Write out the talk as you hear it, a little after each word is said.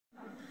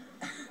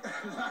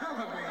'cause I'm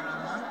a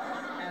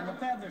bean. And the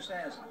peddler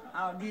says,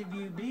 I'll give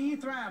you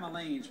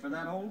B-thrimolines for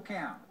that old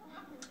cow.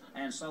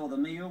 And so the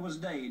meal was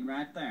dayed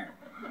right there.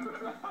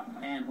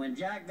 And when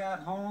Jack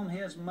got home,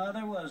 his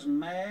mother was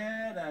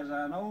mad as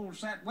an old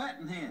set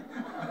wetting hen.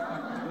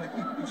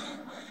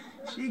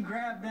 She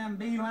grabbed them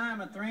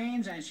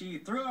B-limethrines and she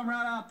threw them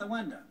right out the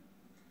window.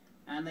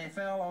 And they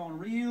fell on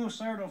real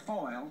certain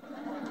foil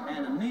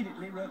and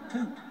immediately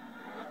recouped.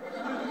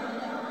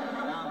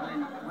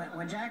 Now,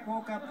 when Jack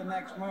woke up the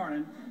next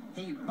morning,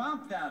 he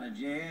bumped out of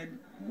Jed,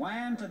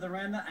 ran to the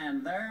window,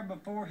 and there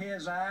before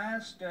his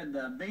eyes stood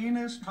the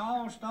beanest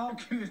tall stalk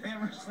you'd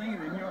ever seen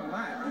in your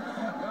life.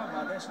 Well,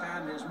 by this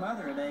time his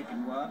mother had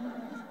taken up,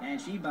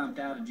 and she bumped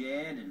out of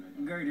Jed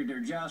and girded her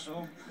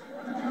jostle,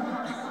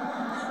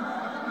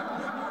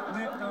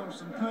 lipped on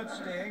some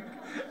footstick.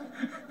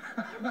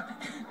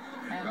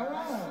 And go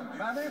on.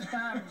 By this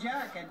time,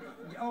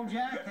 old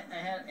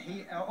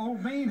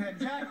Bean had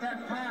jacked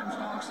that clam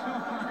stalk so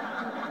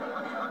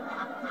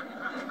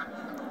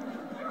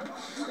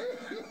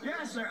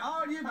Yes, sir.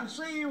 All you could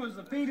see was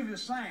the feet of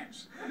his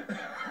slants.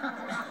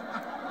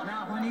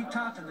 Now, when he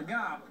talked to the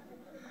gop,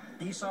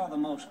 he saw the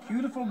most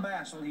beautiful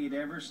bassel he'd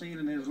ever seen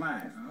in his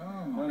life.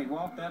 Oh. Well, he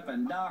walked up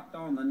and docked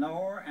on the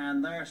knower,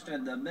 and there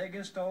stood the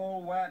biggest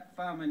old white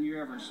fummin you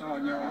ever saw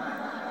in your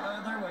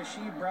life. There was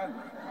she Brugly.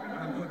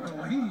 I would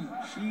believe.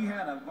 She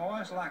had a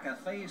voice like a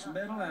face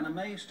biddle and a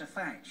mace to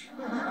fetch.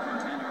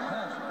 And her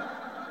husband,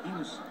 he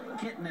was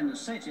kitting in the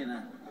sitchin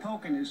and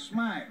poking his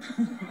smipe.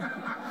 And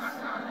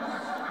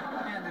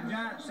the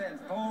giant said,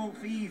 "Fo,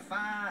 fee,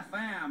 fi,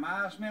 fam,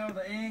 I smell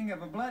the ing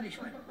of a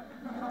bloodishman."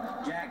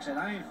 Jack said,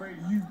 "I ain't afraid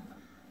of you."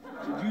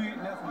 Said, "You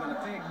ain't nothing but a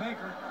pig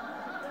baker."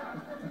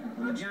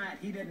 Well, the giant,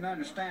 he didn't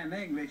understand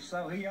English,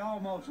 so he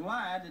almost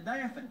lied to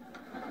Daffin.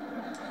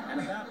 And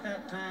about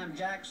that time,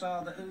 Jack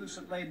saw the oos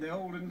that laid the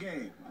olden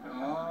gate.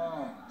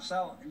 Oh.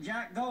 So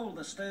Jack gold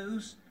the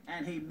stews,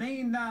 and he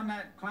beamed down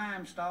that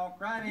clam stalk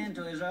right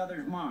into his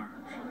other's marms.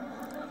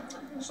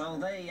 So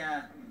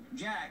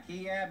Jack,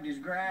 he abbed his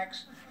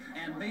gracks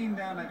and beamed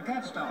down that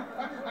gut stalk.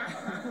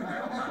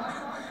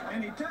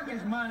 And he took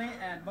his money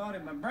and bought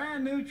him a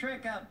brand new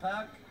trick-up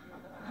puck,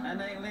 and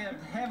they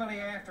lived heavily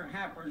after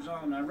hampers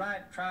on the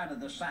right side of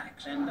the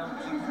sacks, and don't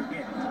you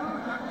forget it.